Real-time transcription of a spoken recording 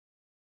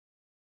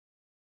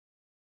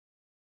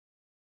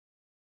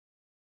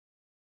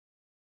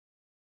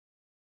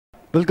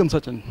Welcome,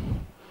 Sachin.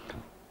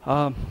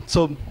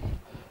 So,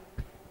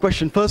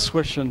 first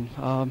question.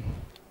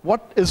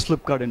 What is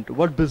Flipkart into?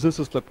 What business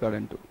is Flipkart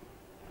into?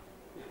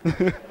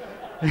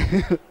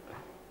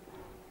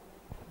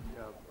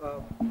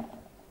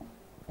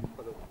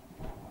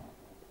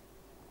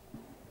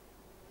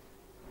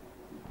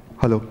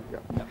 Hello.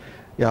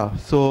 Yeah.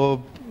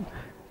 So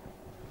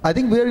I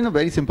think we are in a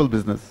very simple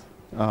business.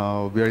 We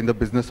are in the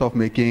business of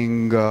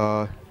making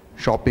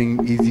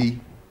shopping easy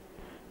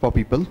for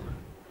people.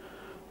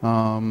 There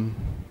are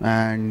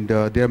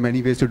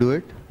many ways to do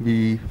it.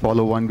 We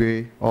follow one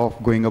way of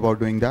going about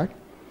doing that.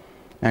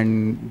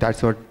 And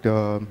that's what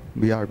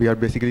we are. We are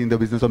basically in the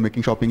business of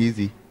making shopping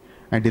easy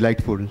and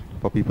delightful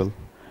for people.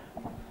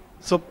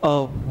 So,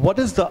 what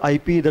is the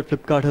IP that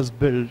Flipkart has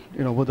built,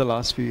 over the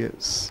last few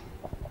years?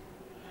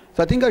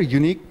 So I think our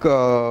unique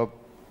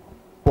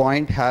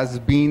point has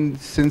been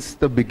since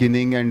the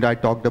beginning, and I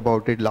talked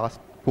about it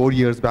last 4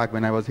 years back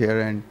when I was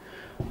here, and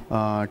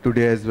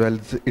today as well,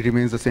 it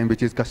remains the same,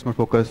 which is customer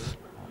focus,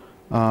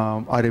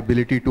 our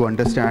ability to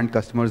understand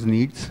customers'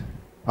 needs,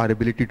 our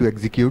ability to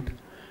execute,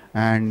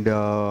 and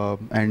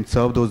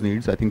serve those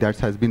needs. I think that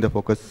has been the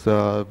focus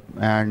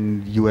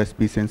and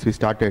USP since we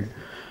started.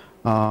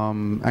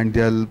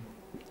 And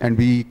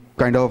we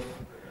kind of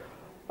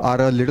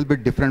are a little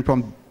bit different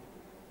from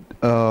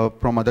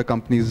other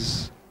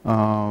companies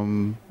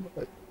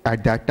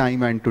at that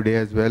time and today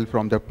as well,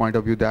 from the point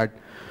of view that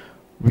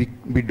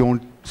we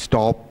don't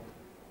stop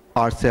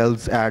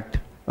ourselves at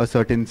a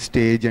certain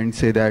stage and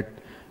say that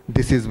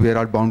this is where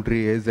our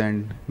boundary is,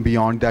 and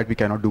beyond that we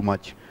cannot do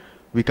much.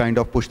 We kind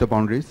of push the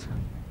boundaries.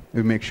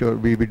 We make sure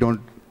we don't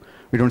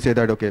say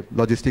that, okay,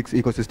 logistics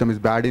ecosystem is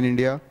bad in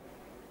India,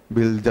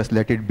 we'll just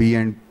let it be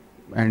and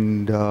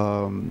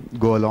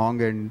go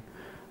along, and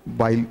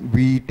while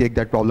we take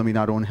that problem in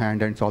our own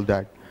hand and solve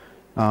that.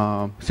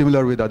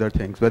 Similar with other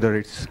things, whether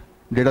it's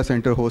data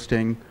center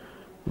hosting,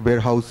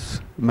 warehouse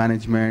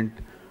management,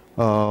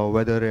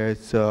 whether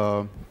it's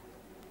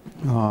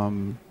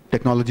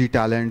technology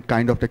talent,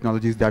 kind of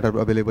technologies that are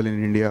available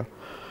in India.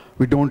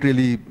 We don't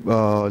really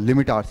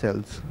limit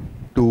ourselves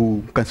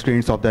to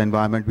constraints of the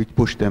environment which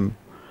push them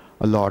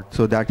a lot.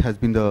 So that has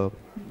been the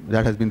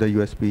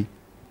USP.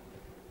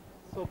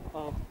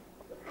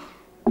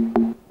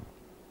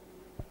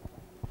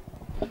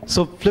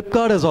 So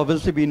Flipkart has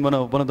obviously been one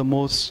of the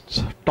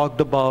most talked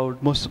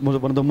about, one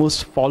of the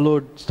most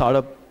followed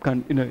startup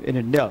in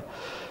India.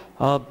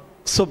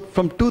 So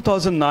from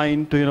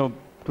 2009 to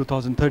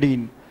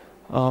 2013,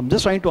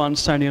 just trying to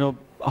understand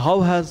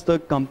how has the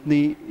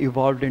company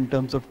evolved in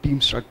terms of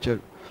team structure,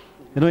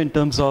 in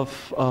terms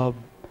of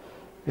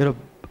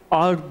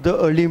are the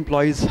early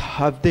employees,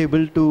 have they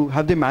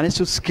managed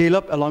to scale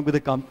up along with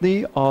the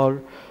company, or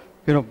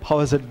how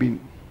has it been?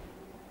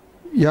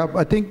 Yeah,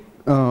 I think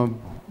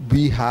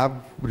we have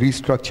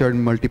restructured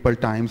multiple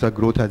times. Our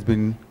growth has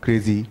been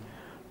crazy,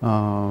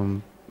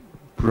 from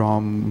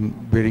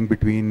varying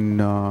between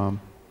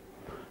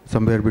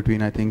somewhere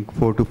between, I think,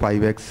 4 to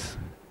 5x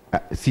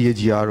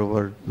CAGR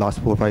over last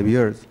 4 or 5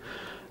 years.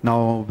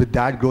 Now, with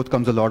that growth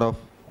comes a lot of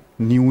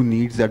new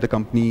needs that the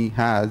company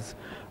has.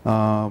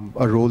 A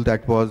role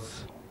that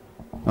was,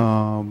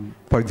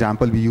 for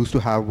example, we used to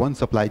have one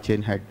supply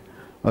chain head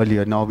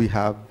earlier. Now we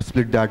have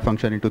split that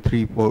function into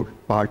 3-4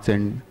 parts,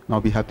 and now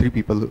we have 3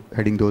 people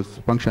heading those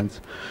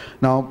functions.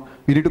 Now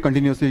we need to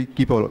continuously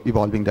keep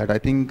evolving that, I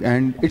think,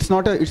 and it's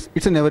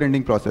a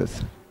never-ending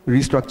process.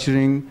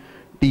 Restructuring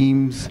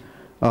teams,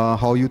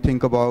 how you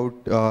think about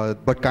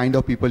what kind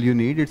of people you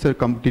need, it's a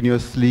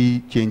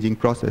continuously changing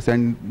process,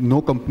 and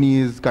no company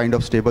is kind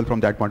of stable from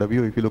that point of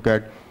view. If you look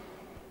at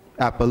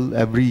Apple,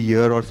 every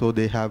year or so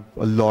they have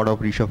a lot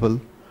of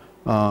reshuffle.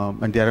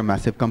 And they are a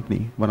massive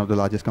company, one of the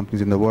largest companies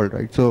in the world,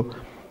 right? So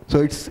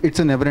it's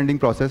a never-ending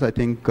process. I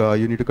think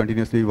you need to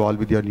continuously evolve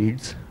with your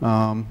needs.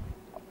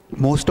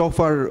 Most of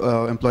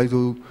our employees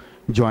who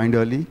joined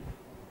early,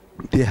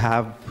 they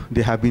have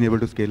been able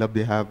to scale up.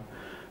 They have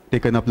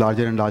taken up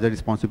larger and larger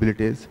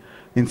responsibilities.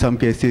 In some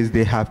cases,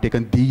 they have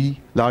taken the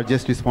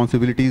largest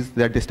responsibilities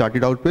that they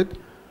started out with.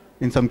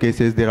 In some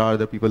cases, there are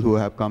other people who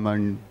have come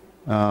and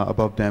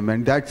above them,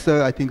 and that's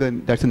I think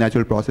that's a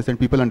natural process, and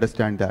people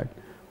understand that.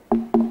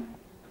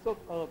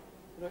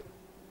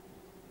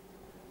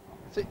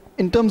 So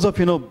in terms of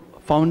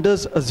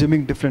founders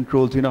assuming different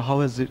roles, how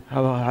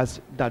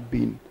has that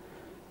been?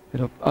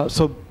 Do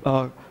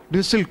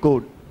you still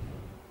code?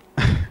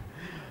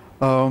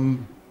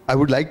 I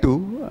would like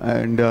to,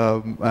 and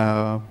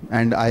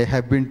I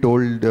have been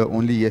told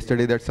only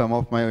yesterday that some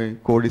of my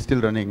code is still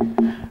running,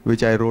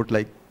 which I wrote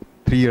like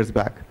 3 years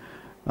back.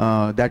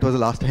 That was the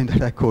last time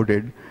that I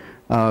coded.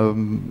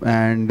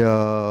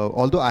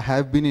 Although I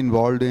have been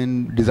involved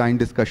in design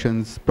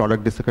discussions,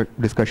 product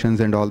discussions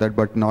and all that,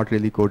 but not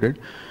really coded.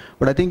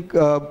 But I think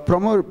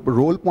from a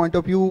role point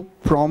of view,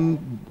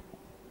 from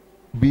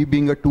we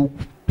being a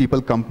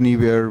 2-people company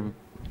where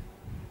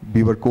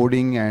we were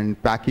coding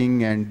and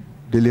packing and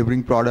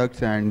delivering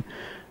products and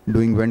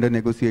doing vendor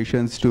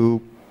negotiations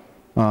to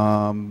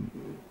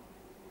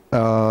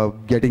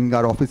getting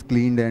our office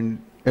cleaned and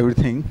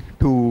everything,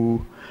 to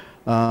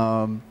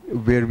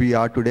where we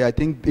are today. I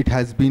think it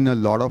has been a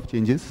lot of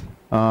changes.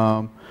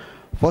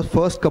 For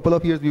first couple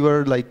of years, we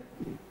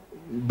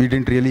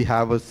didn't really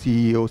have a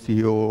CEO,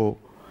 COO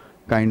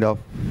kind of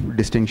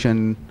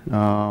distinction.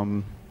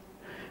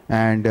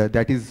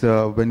 That is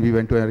when we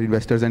went to our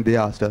investors and they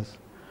asked us,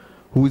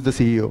 who is the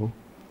CEO?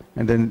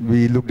 And then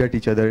we looked at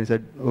each other and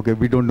said, okay,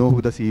 we don't know who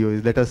the CEO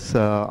is. Let us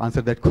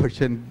answer that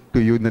question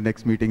to you in the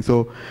next meeting.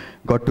 So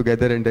got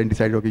together and then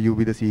decided, okay, you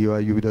be the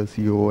CEO, you be the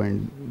CEO,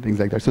 and things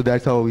like that. So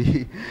that's how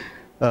we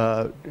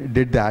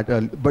did that.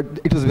 But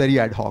it was very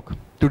ad hoc.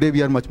 Today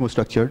we are much more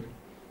structured.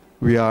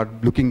 We are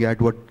looking at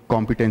what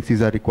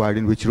competencies are required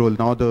in which role.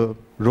 Now the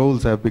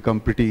roles have become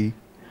pretty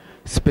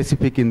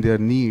specific in their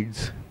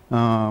needs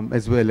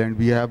as well, and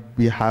we are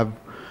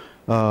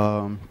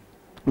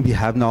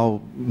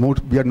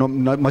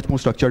much more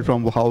structured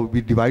from how we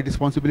divide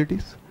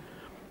responsibilities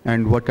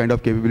and what kind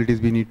of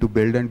capabilities we need to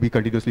build, and we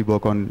continuously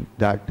work on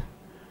that.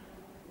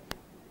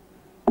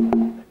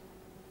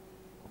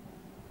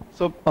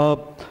 So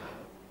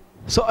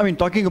I mean,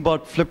 talking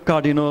about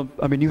Flipkart,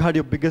 you had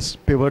your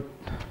biggest pivot,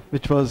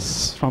 which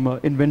was from an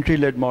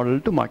inventory-led model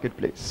to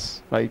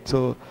marketplace, right?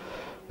 So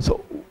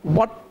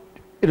what,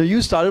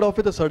 you started off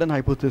with a certain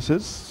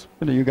hypothesis,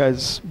 you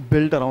guys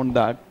built around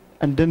that,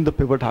 and then the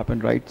pivot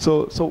happened, right?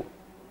 So if you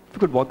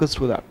could walk us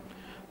through that.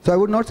 So I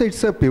would not say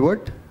it's a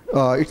pivot.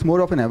 It's more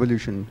of an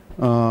evolution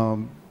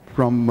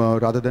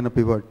rather than a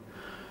pivot.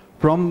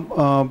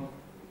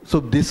 So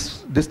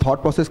this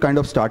thought process kind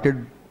of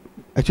started.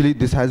 Actually,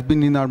 this has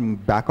been in our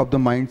back of the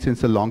mind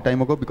since a long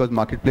time ago, because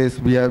marketplace,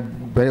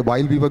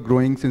 while we were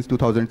growing since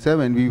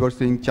 2007, we were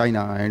seeing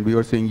China and we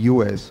were seeing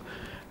US,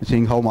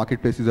 seeing how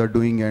marketplaces are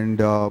doing. And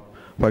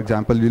for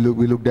example,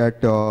 we looked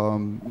at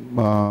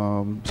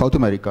South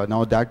America.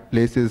 Now that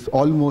place is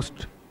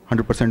almost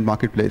 100%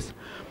 marketplace.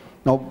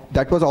 Now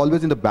that was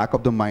always in the back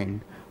of the mind.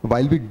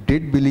 While we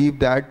did believe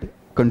that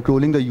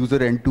controlling the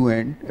user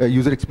end-to-end,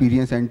 user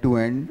experience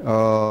end-to-end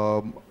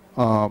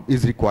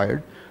is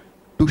required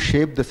to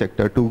shape the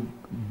sector, to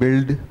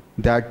build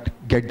that,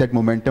 get that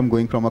momentum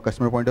going from a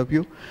customer point of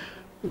view.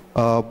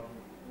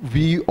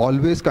 We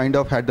always kind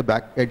of had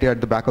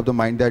at the back of the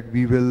mind that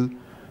we will,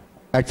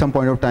 at some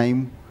point of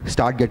time,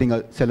 start getting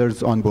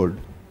sellers on board,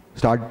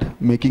 start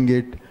making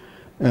it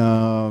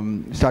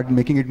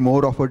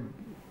more of a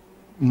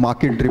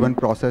market-driven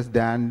process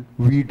than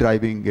we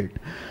driving it.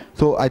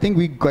 So I think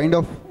we kind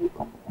of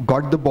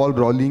got the ball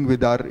rolling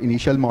with our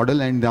initial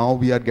model, and now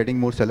we are getting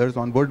more sellers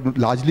on board,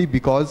 largely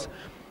because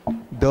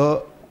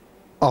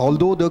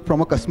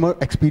from a customer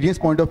experience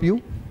point of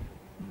view,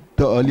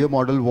 the earlier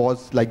model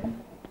was like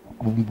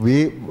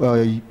way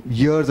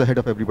years ahead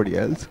of everybody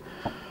else.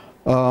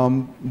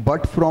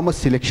 But from a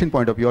selection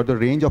point of view, or the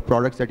range of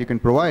products that you can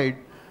provide,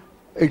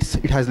 it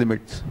has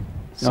limits.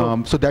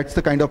 So that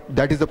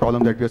is the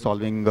problem that we are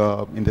solving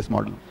in this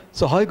model.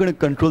 So how are you going to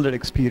control that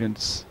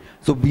experience?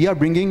 So we are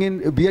bringing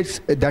in,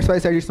 that's why I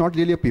said it's not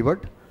really a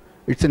pivot,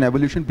 it's an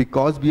evolution,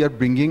 because we are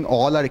bringing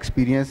all our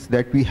experience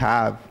that we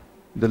have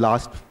the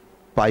last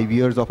 5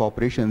 years of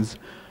operations,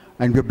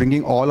 and we're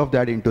bringing all of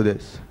that into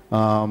this.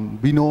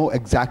 We know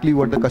exactly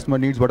what the customer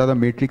needs, what are the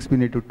metrics we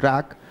need to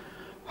track,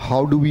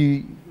 how do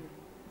we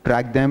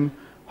track them,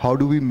 how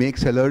do we make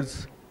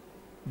sellers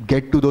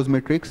get to those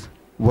metrics,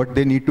 what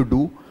they need to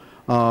do.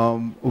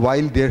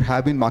 While there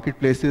have been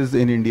marketplaces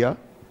in India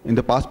in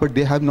the past, but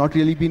they have not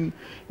really been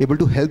able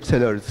to help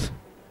sellers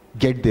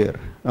get there.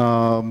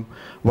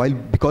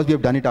 Because we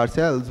have done it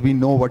ourselves, we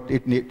know what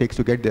it takes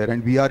to get there,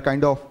 and we are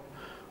kind of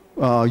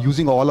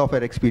using all of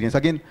our experience.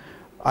 Again,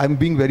 I'm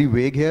being very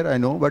vague here, I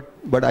know,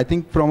 but I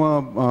think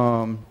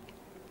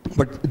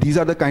but these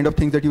are the kind of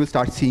things that you will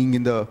start seeing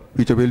in the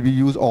future, where we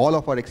use all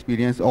of our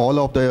experience, all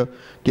of the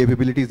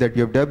capabilities that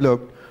we have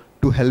developed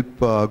to help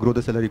grow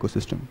the seller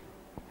ecosystem.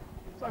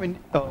 So, I mean,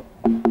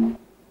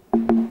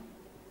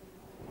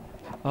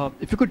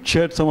 if you could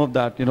share some of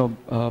that,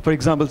 for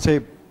example,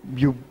 say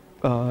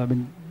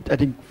I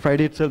think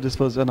Friday itself this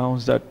was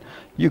announced that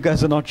you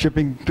guys are not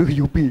shipping to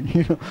UP,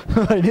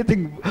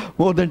 anything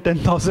more than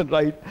 10,000,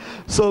 right?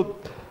 So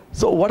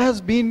what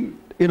has been,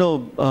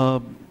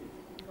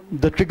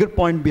 the trigger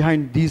point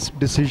behind these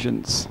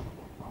decisions?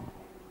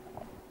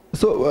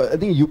 So I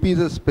think UP is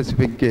a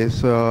specific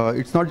case.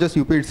 It's not just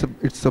UP, it's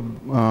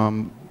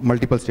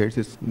multiple states.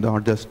 It's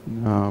not just,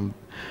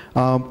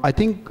 I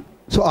think,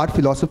 so our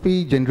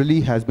philosophy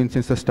generally has been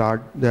since the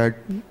start that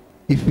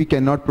if we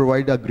cannot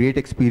provide a great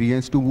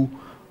experience to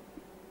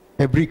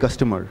every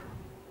customer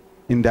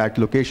in that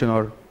location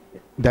or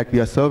that we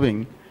are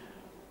serving,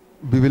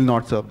 we will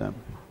not serve them.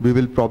 We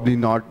will probably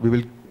not, we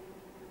will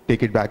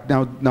take it back.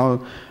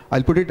 Now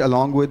I'll put it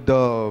along with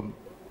the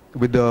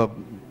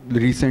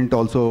recent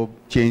also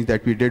change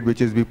that we did,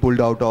 which is we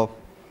pulled out of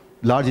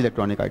large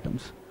electronic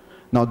items.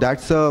 Now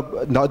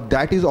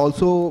that is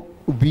also,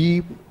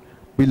 we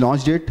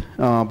launched it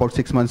about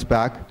 6 months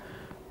back.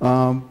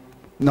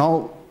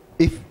 Now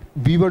if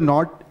we were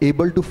not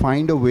able to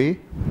find a way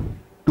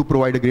to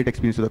provide a great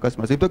experience to the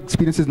customers, if the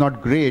experience is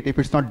not great, if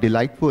it's not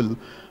delightful,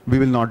 we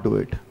will not do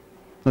it.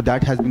 So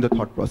that has been the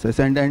thought process,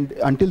 and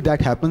until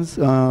that happens,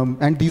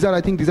 and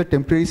I think these are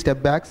temporary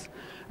step backs,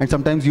 and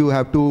sometimes you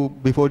have to,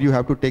 before you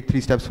have to take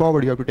 3 steps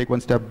forward, you have to take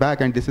 1 step back,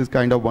 and this is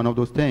kind of one of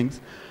those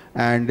things,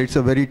 and it's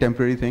a very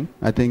temporary thing.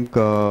 I think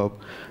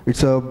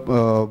it's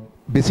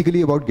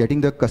basically about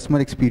getting the customer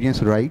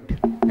experience right,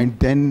 and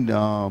then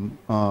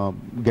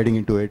getting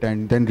into it,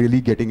 and then really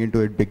getting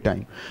into it big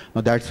time.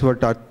 Now that's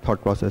what our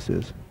thought process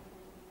is.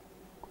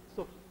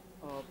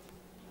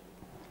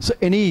 So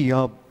any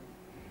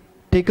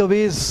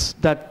takeaways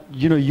that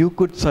you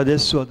could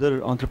suggest to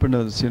other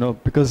entrepreneurs,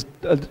 because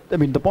I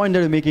mean the point that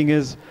you're making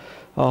is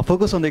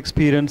focus on the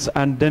experience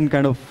and then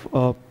kind of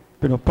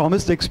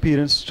promise the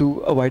experience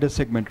to a wider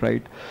segment,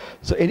 right?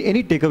 So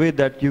any takeaway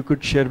that you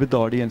could share with the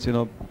audience,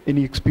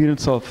 any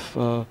experience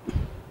of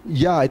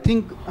yeah, I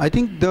think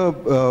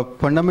the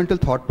fundamental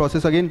thought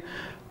process, again,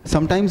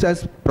 sometimes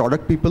as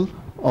product people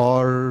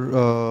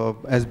or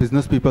as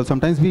business people,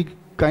 sometimes we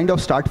kind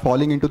of start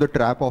falling into the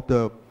trap of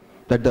the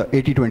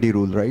 80-20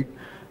 rule, right?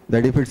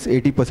 That if it's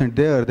 80%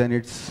 there, then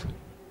it's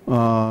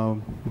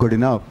good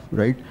enough,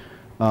 right?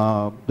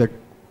 That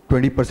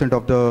 20%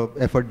 of the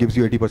effort gives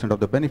you 80% of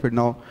the benefit.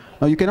 Now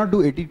you cannot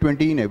do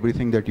 80-20 in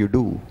everything that you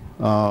do.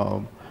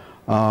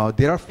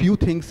 There are few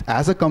things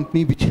as a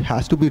company which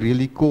has to be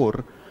really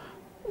core,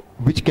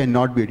 which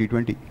cannot be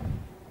 80-20,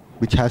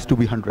 which has to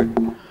be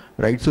 100,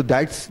 right? So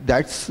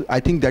I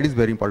think that is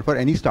very important for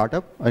any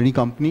startup, any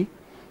company.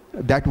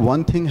 That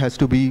one thing has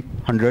to be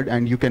 100,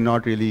 and you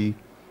cannot really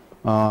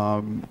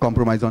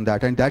compromise on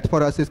that. And that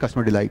for us is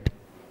customer delight.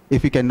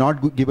 If we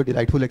cannot give a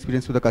delightful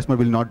experience to the customer,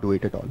 we'll not do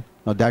it at all.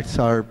 Now that's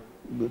our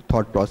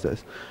thought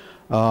process.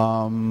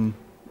 And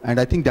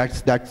I think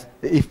that's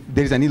if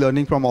there's any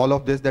learning from all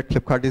of this that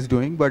Flipkart is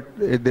doing, but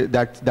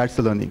that's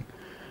the learning,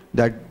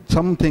 that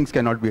some things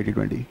cannot be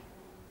 80-20.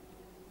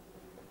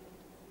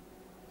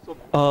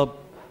 So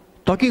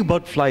talking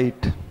about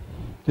Flight,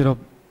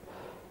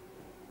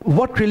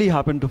 what really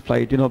happened to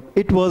Flight?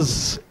 It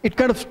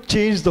kind of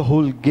changed the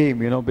whole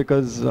game,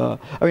 because I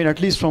mean, at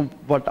least from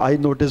what I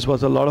noticed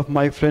was a lot of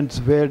my friends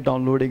were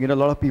downloading, a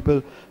lot of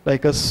people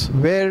like us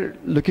were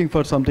looking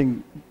for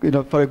something,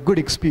 for a good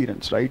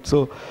experience, right?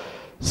 So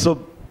the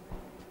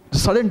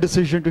sudden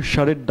decision to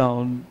shut it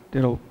down,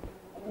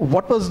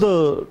 what was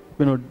the,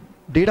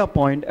 data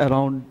point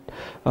around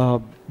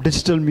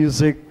digital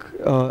music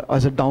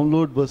as a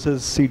download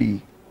versus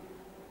CD?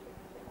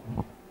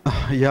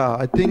 Yeah,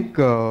 I think,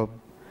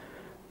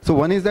 so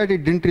one is that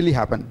it didn't really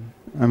happen.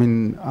 I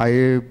mean,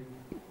 it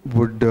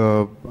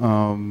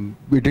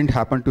didn't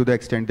happen to the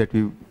extent that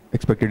we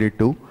expected it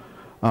to.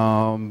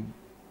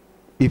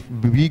 If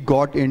we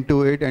got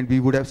into it, and we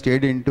would have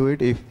stayed into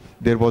it if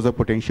there was a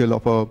potential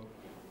of a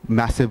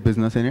massive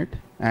business in it,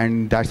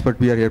 and that's what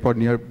we are here for.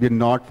 We're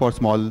not for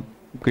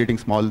creating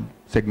small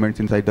segments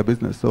inside the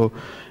business. So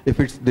if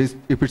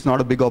it's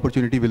not a big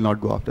opportunity, we'll not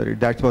go after it.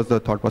 That was the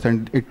thought process,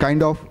 and it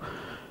kind of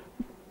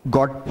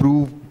got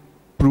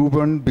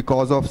proven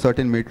because of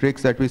certain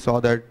metrics that we saw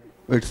that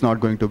it's not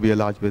going to be a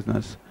large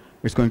business.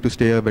 It's going to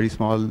stay a very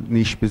small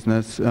niche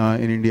business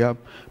in India.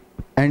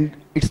 And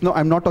it's not,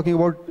 I'm not talking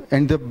about,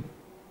 and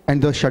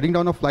the shutting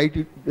down of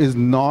Flight is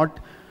not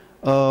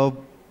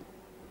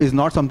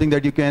something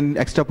that you can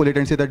extrapolate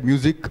and say that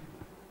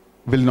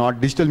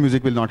digital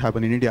music will not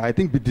happen in India. I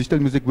think digital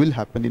music will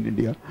happen in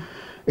India.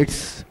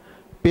 It's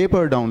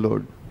paper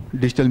download,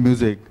 digital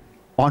music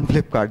on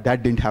Flipkart,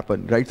 that didn't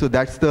happen, right? So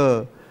that's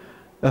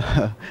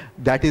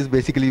that is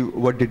basically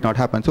what did not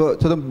happen. So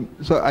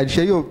I'll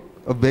show you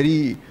a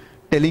very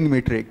telling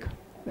metric,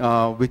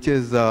 which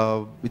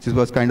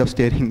was kind of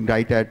staring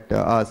right at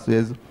us.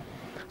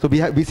 So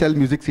we sell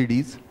music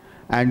CDs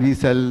and we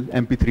sell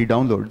MP3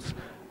 downloads.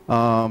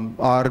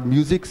 Our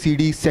music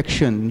CD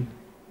section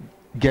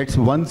gets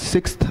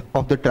 1/6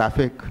 of the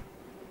traffic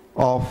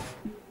of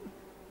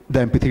the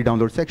MP3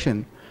 download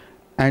section,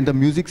 and the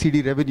music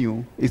CD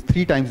revenue is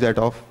 3 times that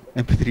of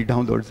MP3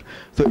 downloads.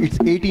 So it's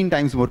 18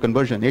 times more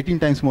conversion, 18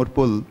 times more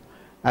pull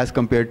as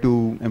compared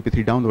to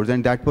MP3 downloads.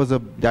 And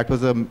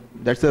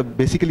that's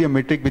basically a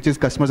metric which is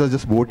customers are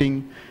just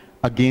voting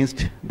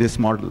against this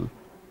model.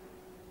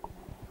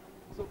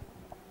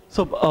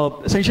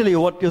 So essentially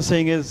what you're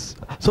saying is,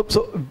 so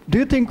do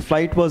you think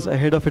Flight was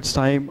ahead of its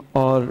time,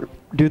 or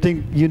do you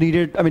think you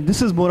needed, I mean,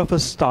 this is more of a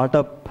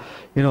startup,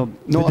 No,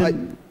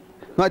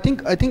 I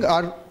think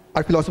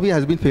our philosophy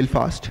has been fail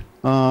fast.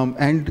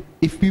 And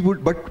if we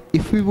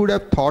would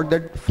have thought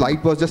that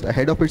Flight was just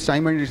ahead of its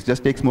time and it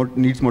just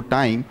needs more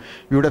time,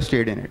 we would have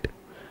stayed in it.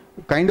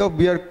 Kind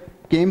of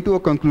came to a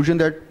conclusion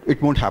that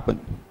it won't happen,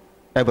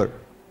 ever,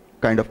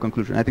 kind of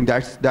conclusion. I think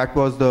that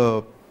was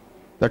the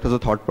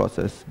thought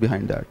process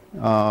behind that.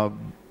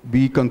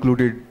 We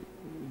concluded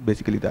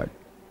basically that.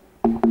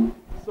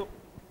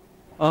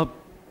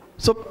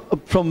 So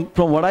from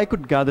what I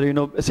could gather,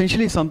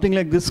 essentially something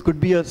like this could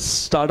be a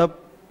startup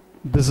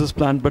business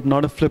plan, but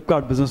not a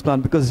Flipkart business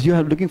plan, because you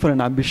are looking for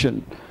an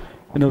ambition,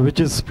 which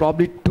is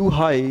probably too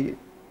high.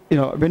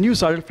 When you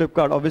started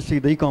Flipkart, obviously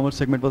the e-commerce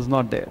segment was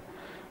not there,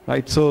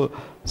 right? So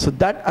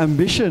that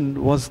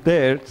ambition was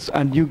there,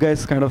 and you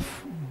guys kind of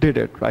did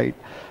it, right?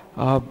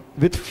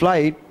 With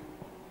Flight,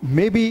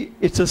 maybe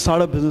it's a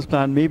startup business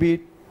plan,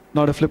 maybe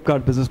not a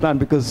Flipkart business plan,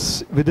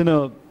 because within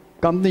a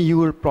company you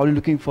were probably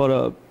looking for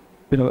a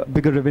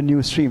bigger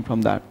revenue stream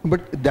from that.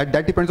 But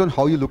that depends on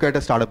how you look at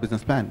a startup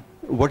business plan.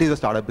 What is a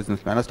startup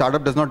business plan? A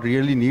startup does not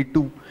really need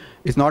to,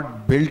 it's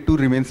not built to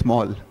remain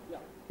small. Yeah.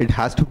 It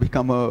has to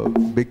become a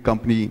big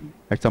company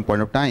at some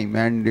point of time,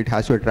 and it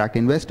has to attract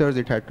investors.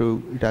 It has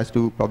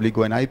to probably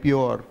go an IPO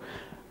or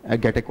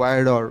get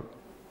acquired or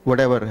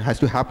whatever has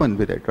to happen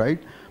with it, right?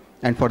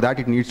 And for that,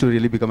 it needs to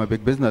really become a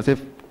big business.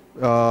 If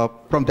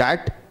from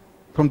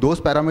those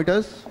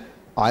parameters,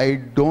 I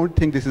don't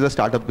think this is a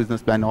startup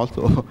business plan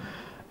also.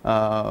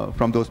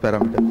 From those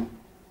parameters.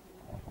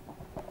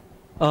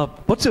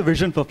 What's your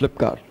vision for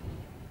Flipkart?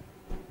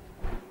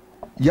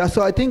 Yeah,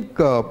 so I think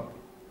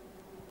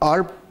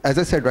as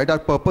I said, right, our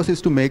purpose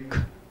is to make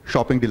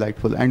shopping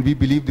delightful, and we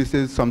believe this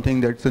is something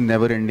that's a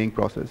never-ending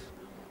process.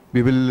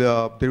 There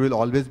will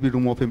always be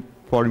room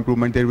for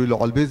improvement. There will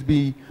always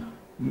be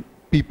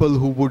people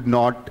who would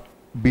not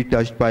be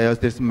touched by us.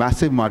 There's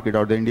massive market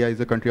out there. India is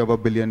a country of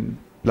 1 billion+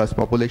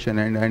 population,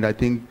 and I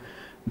think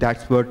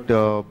that's what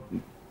the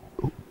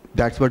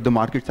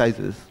market size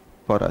is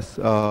for us.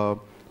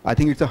 I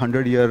think it's a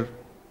 100-year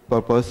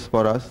purpose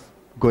for us,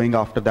 going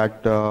after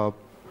that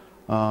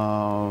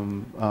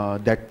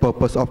that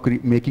purpose of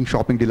making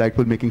shopping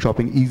delightful, making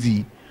shopping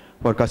easy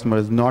for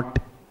customers, not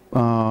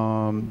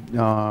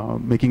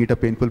making it a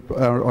painful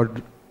or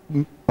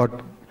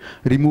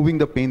removing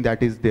the pain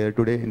that is there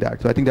today in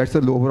that. So I think that's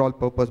the overall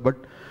purpose. But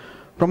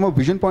from a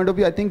vision point of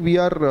view, I think we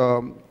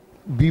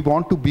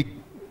want to be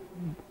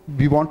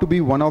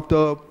one of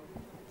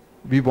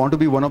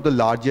the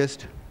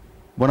largest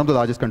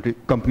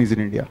companies in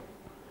India,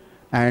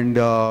 and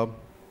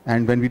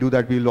when we do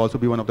that, we will also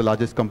be one of the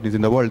largest companies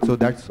in the world. So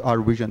that's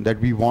our vision, that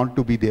we want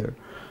to be there.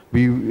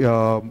 We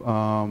are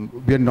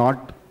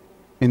not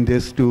in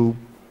this to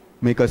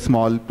make a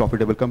small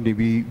profitable company.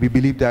 We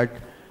believe that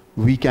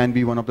we can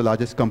be one of the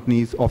largest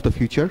companies of the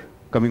future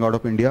coming out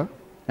of India,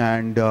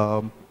 and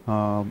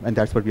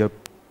that's what we are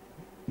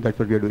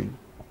doing.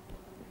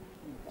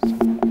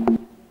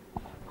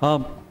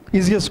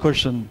 Easiest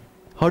question.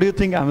 How do you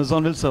think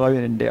Amazon will survive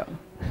in India?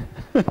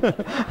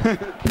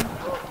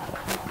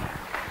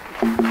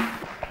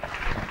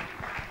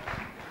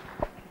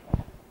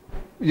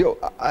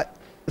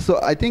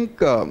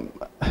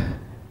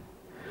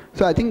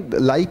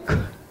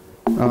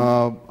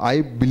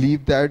 I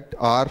believe that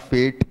our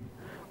fate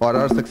or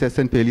our success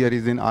and failure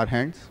is in our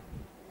hands.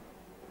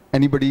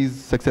 Anybody's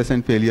success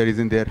and failure is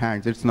in their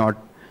hands. It's not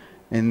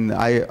in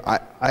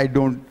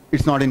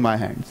it's not in my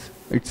hands.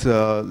 It's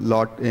a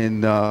lot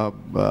in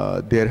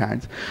their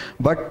hands.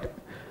 But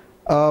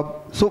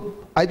so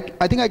I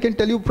think I can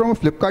tell you from a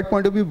Flipkart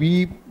point of view,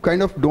 we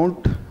kind of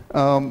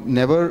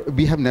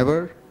we have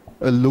never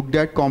looked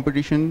at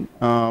competition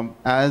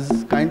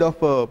as kind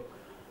of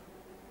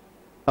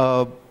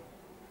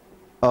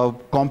a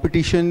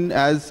competition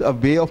as a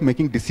way of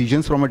making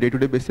decisions from a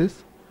day-to-day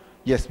basis.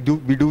 Yes,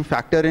 we do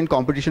factor in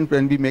competition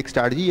when we make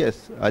strategy.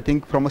 Yes, I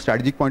think from a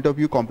strategic point of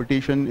view,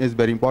 competition is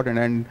very important.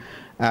 And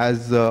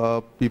as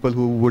people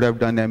who would have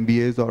done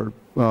MBAs or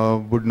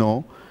would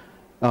know,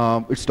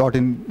 it's taught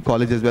in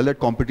college as well that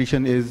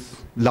competition is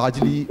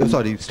largely,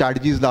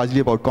 strategy is largely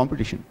about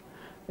competition.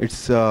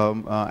 It's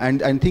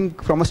and I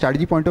think from a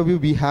strategy point of view,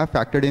 we have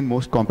factored in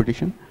most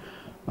competition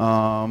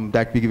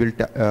that we will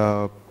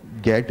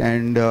get,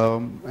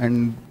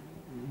 and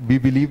we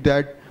believe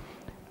that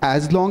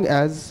as long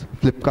as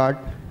Flipkart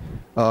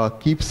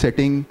keeps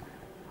setting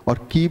or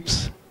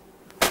keeps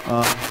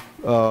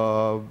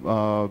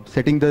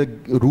setting the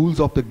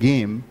rules of the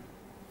game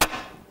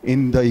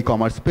in the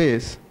e-commerce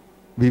space,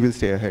 we will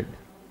stay ahead.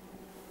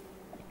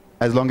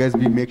 As long as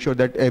we make sure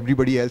that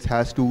everybody else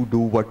has to do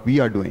what we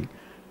are doing,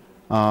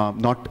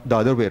 not the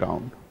other way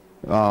around,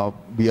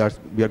 we are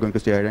going to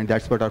stay ahead, and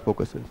that's what our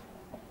focus is.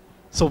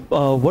 So,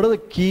 what are the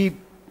key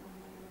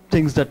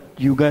things that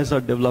you guys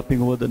are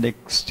developing over the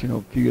next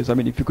few years? I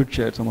mean, if you could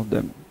share some of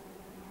them,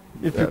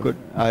 if you could.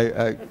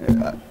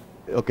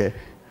 Okay.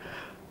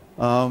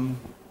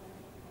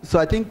 So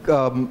I think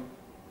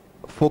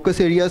focus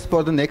areas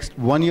for the next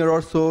 1 year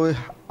or so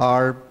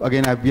are,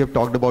 again, we have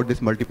talked about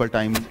this multiple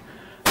times,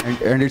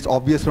 and it's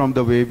obvious from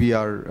the way we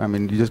are. I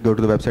mean, you just go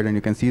to the website and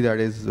you can see that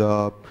is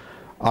our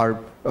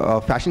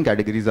fashion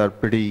categories are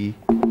pretty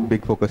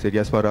big focus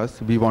areas for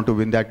us. We want to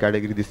win that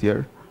category this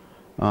year.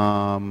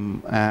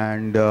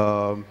 And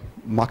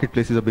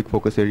marketplace is a big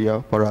focus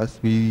area for us.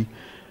 We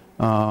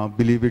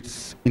believe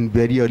it's in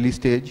very early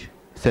stage.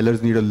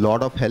 Sellers need a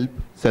lot of help.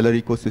 Seller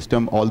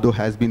ecosystem, although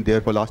has been there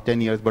for last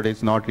 10 years, but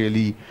it's not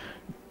really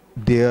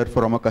there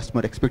from a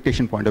customer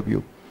expectation point of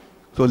view.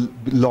 So a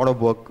lot of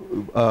work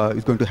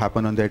is going to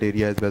happen on that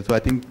area as well. So I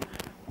think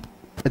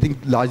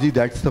largely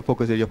that's the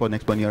focus area for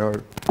next 1 year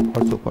or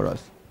so for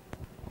us.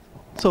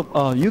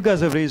 So you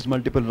guys have raised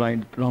multiple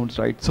rounds,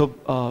 right? So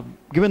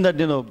given that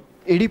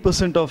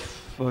 80% of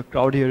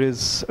crowd here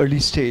is early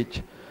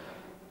stage,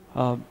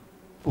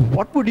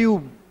 what would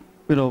you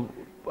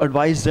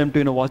advise them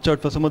to watch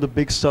out for some of the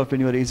big stuff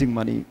when you're raising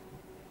money?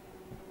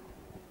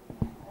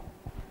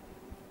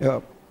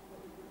 Yeah,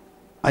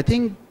 I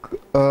think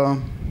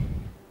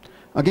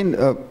again,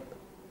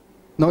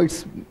 no,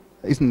 it's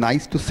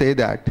nice to say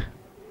that,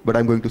 but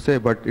I'm going to say,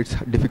 but it's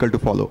difficult to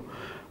follow.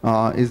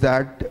 Is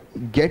that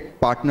get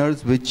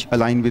partners which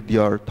align with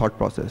your thought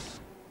process.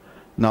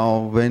 Now,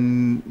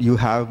 when you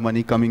have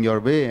money coming your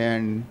way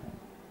and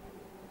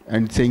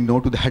saying no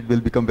to that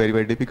will become very,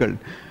 very difficult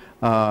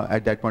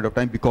at that point of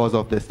time because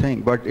of this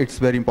thing. But it's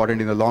very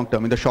important in the long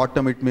term. In the short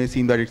term, it may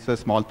seem that it's a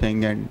small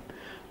thing and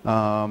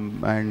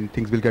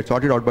things will get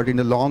sorted out. But in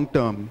the long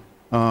term,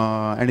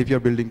 and if you're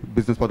building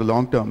business for the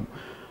long term,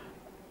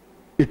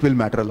 it will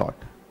matter a lot.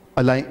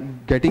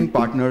 Getting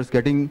partners,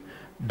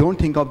 don't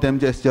think of them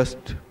as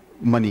just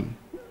money.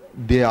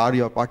 They are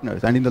your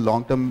partners. And in the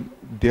long term,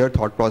 their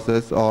thought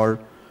process or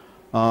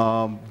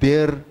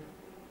their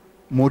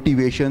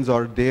motivations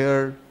or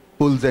their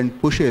pulls and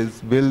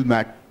pushes will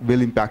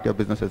impact your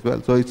business as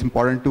well. So it's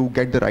important to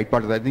get the right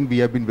partners. I think we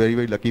have been very,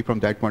 very lucky from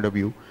that point of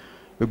view.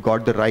 We've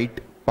got the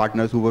right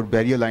partners who were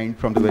very aligned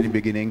from the very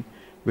beginning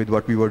with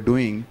what we were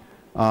doing.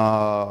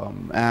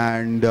 From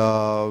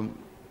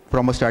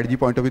a strategy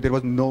point of view,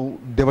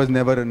 there was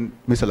never a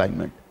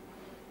misalignment.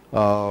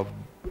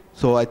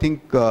 So I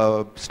think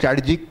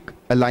strategic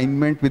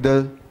alignment with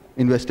the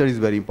investor is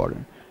very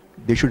important.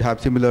 They should have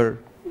similar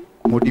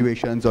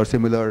motivations or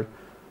similar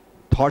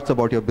thoughts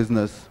about your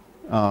business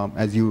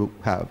as you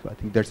have. I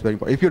think that's very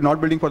important. If you're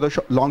not building for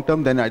the long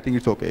term, then I think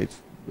it's okay.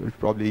 It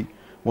probably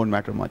won't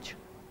matter much.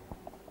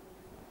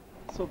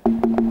 So,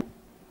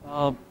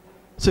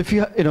 so if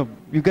you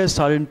guys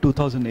started in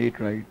 2008,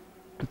 right?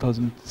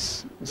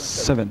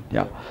 2007,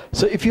 yeah.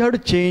 So if you had to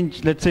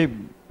change, let's say,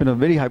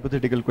 very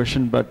hypothetical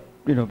question, but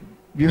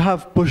you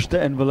have pushed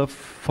the envelope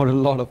for a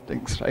lot of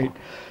things, right?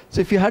 So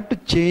if you had to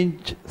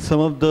change some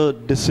of the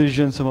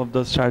decisions, some of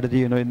the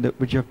strategy,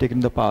 which you have taken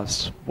in the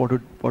past, what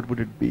would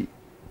it be?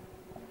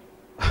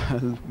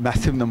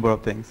 Massive number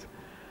of things.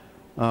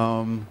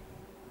 I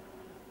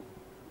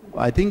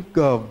think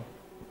a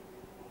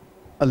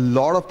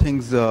lot of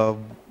things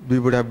we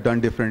would have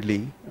done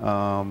differently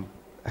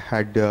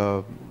had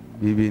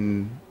we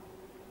been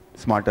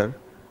smarter.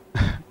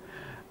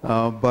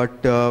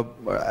 But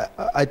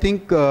I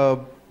think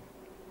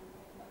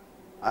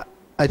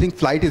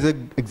flight is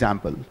an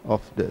example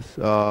of this.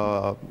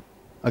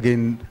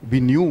 Again, we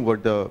knew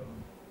what the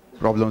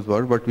problems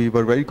were, but we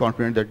were very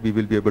confident that we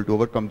will be able to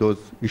overcome those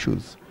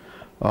issues.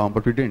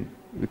 But we didn't.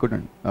 We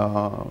couldn't.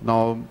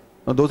 Now,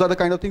 those are the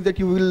kind of things that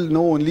you will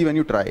know only when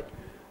you try.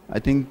 I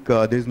think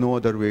there's no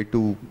other way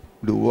to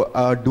do.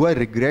 Do I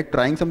regret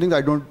trying something?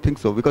 I don't think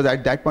so, because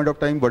at that point of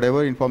time,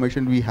 whatever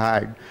information we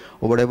had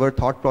or whatever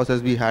thought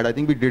process we had, I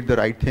think we did the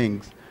right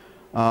things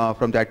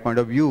from that point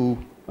of view.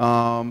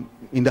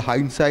 In the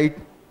hindsight,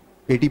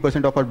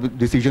 80% of our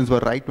decisions were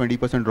right,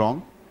 20%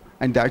 wrong,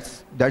 and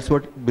that's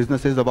what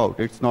business is about.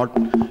 It's not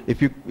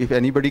if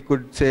anybody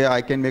could say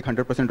I can make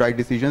 100% right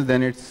decisions,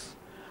 then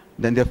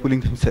they're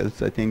fooling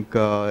themselves. I think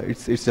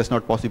it's just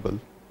not possible.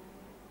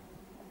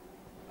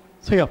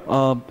 So yeah,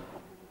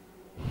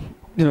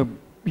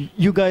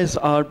 you guys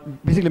are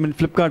basically,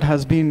 Flipkart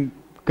has been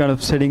kind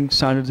of setting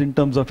standards in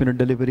terms of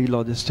delivery,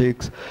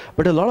 logistics,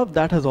 but a lot of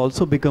that has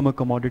also become a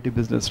commodity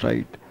business,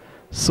 right?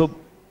 So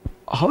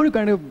how are you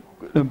kind of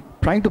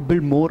trying to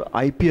build more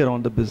IP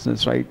around the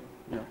business, right?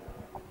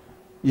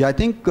 Yeah, I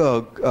think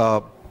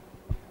I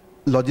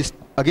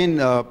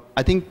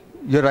think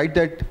you're right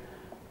that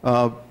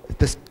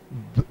the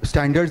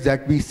standards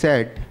that we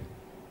set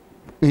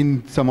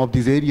in some of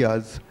these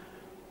areas,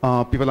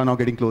 people are now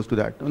getting close to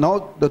that.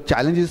 Now the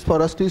challenge is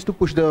for us is to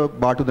push the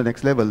bar to the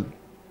next level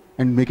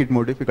and make it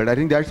more difficult. I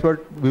think that's what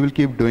we will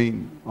keep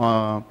doing.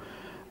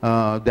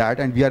 That,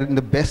 and we are in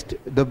the best.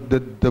 The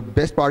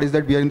best part is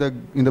that we are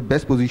in the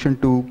best position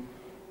to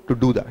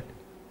do that,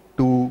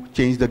 to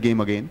change the game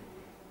again,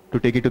 to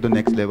take it to the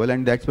next level,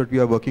 and that's what we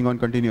are working on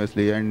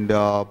continuously. And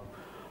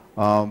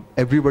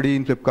everybody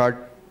in Flipkart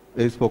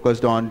is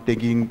focused on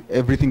taking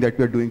everything that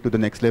we are doing to the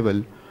next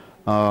level,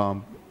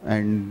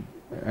 and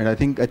I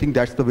think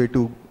that's the way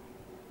to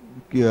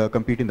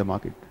compete in the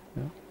market.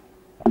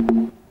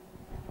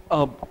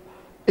 Yeah.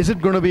 Is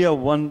it going to be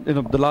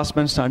the last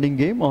man standing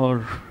game,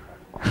 or?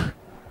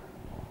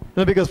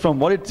 Because from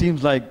what it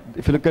seems like,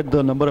 if you look at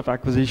the number of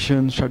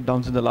acquisitions,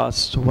 shutdowns in the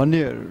last 1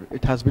 year,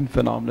 it has been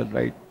phenomenal,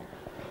 right?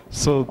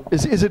 So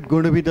is it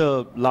going to be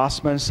the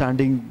last man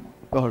standing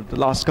or the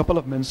last couple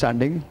of men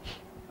standing?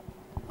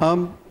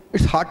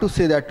 It's hard to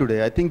say that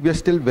today. I think we are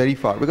still very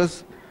far,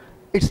 because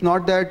it's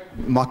not that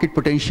market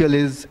potential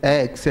is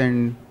X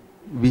and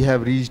we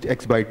have reached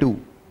X by 2,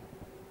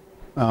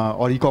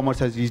 or e-commerce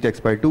has reached X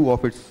by 2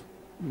 of its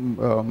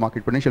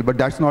market potential, but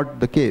that's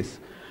not the case.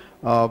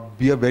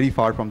 We are very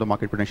far from the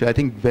market potential. I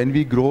think when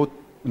we grow,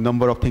 a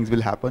number of things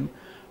will happen,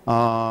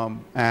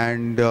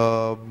 and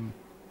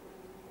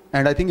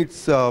I think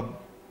it's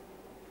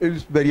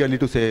very early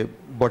to say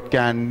what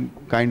kind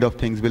of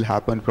things will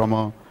happen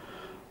from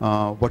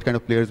what kind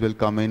of players will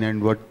come in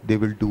and what they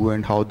will do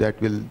and how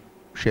that will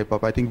shape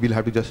up. I think we'll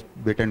have to just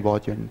wait and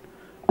watch and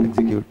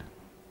execute.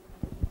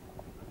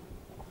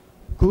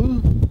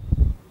 Cool.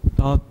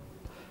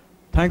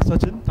 Thanks,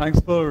 Sachin. Thanks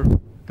for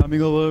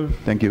coming over.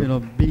 Thank you.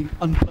 Being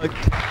unplugged.